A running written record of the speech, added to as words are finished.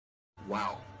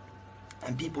Wow.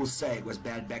 And people say it was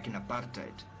bad back in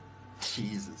apartheid.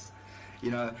 Jesus.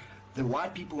 You know, the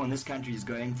white people in this country is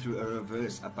going through a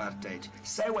reverse apartheid.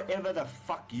 Say whatever the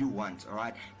fuck you want,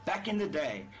 alright? Back in the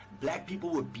day, black people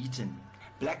were beaten.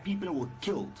 Black people were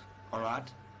killed, alright?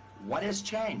 What has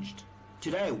changed?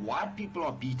 Today, white people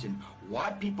are beaten.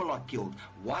 White people are killed.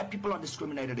 White people are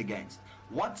discriminated against.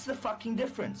 What's the fucking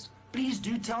difference? Please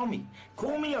do tell me.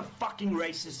 Call me a fucking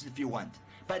racist if you want.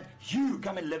 But you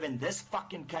come and live in this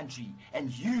fucking country,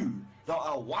 and you, though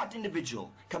a white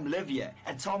individual, come live here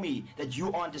and tell me that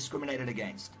you aren't discriminated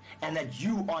against and that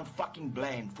you aren't fucking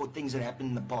blamed for things that happened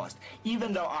in the past,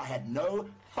 even though I had no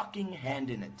fucking hand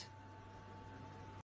in it.